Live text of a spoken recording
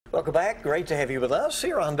Welcome back. Great to have you with us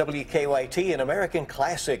here on WKYT. An American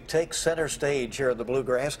classic takes center stage here in the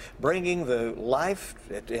Bluegrass, bringing the life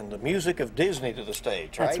and the music of Disney to the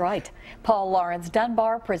stage, right? That's right. Paul Laurence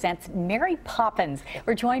Dunbar presents Mary Poppins.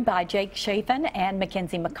 We're joined by Jake Chaffin and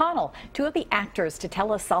Mackenzie McConnell, two of the actors, to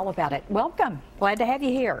tell us all about it. Welcome. Glad to have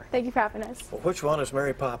you here. Thank you for having us. Well, which one is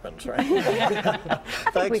Mary Poppins, right? I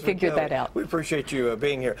think we figured that out. We appreciate you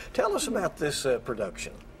being here. Tell us about this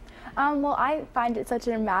production. Well, I find it such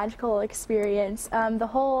a magical experience. The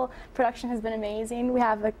whole production has been amazing. We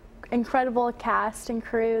have an incredible cast and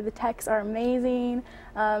crew. The techs are amazing.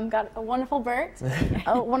 Got a wonderful Bert,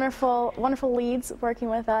 wonderful leads working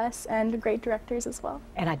with us, and great directors as well.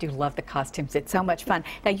 And I do love the costumes. It's so much fun.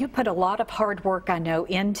 Now, you put a lot of hard work, I know,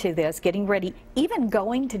 into this, getting ready, even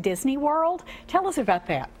going to Disney World. Tell us about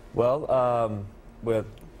that. Well,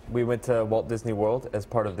 we went to Walt Disney World as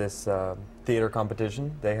part of this theater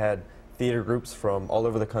competition. They had theater groups from all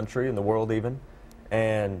over the country and the world even,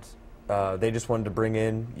 and they just wanted to bring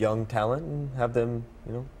in young talent and have them,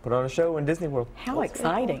 put on a show in Disney World. How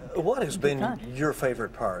exciting! What has been your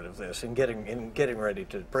favorite part of this in getting ready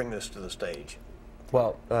to bring this to the stage?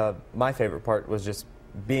 Well, my favorite part was just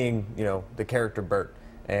being, the character Bert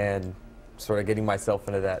and sort of getting myself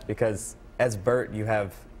into that, because as Bert, you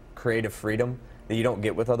have creative freedom that you don't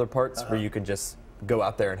get with other parts, where you can just go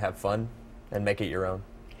out there and have fun and make it your own.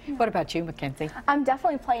 What about you, Mackenzie?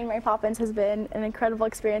 Definitely playing Mary Poppins has been an incredible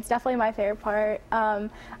experience. Definitely my favorite part.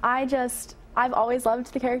 I've always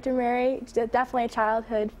loved the character Mary. Definitely a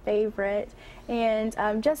childhood favorite. And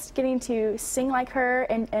just getting to sing like her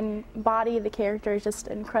and embody the character is just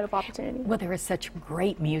an incredible opportunity. Well, there is such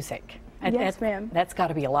great music. Yes, ma'am. That's got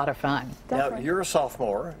to be a lot of fun. Definitely. Now, you're a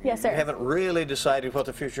sophomore. Yes, sir. You haven't really decided what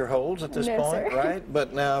the future holds at this point, sir. right?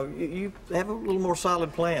 But now you have a little more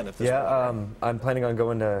solid plan at this point. Yeah, I'm planning on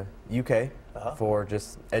going to UK for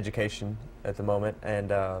just education at the moment,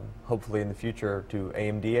 and hopefully in the future to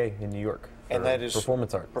AMDA in New York. And that is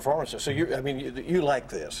performance art. Performances. So you like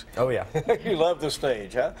this? Oh yeah. You love the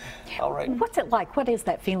stage, huh? All right. What's it like? What is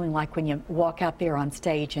that feeling like when you walk out there on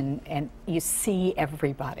stage and you see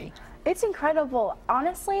everybody? It's incredible.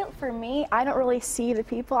 Honestly, for me, I don't really see the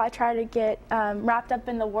people. I try to get wrapped up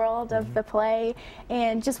in the world of the play,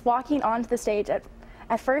 and just walking onto the stage.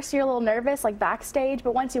 At first, you're a little nervous, like backstage,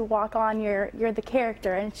 but once you walk on, you're the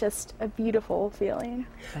character, and it's just a beautiful feeling.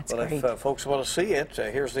 That's well, great. if folks want to see it,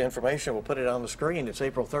 here's the information. We'll put it on the screen. It's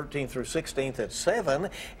April 13th through 16th at 7,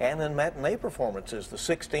 and then matinee performances the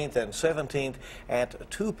 16th and 17th at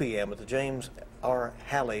 2 p.m. at the James R.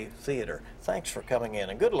 Halley Theater. Thanks for coming in,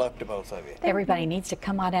 and good luck to both of you. Everybody needs to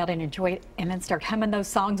come on out and enjoy it, and then start humming those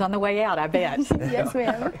songs on the way out, I bet. Yes,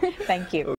 ma'am. Thank you.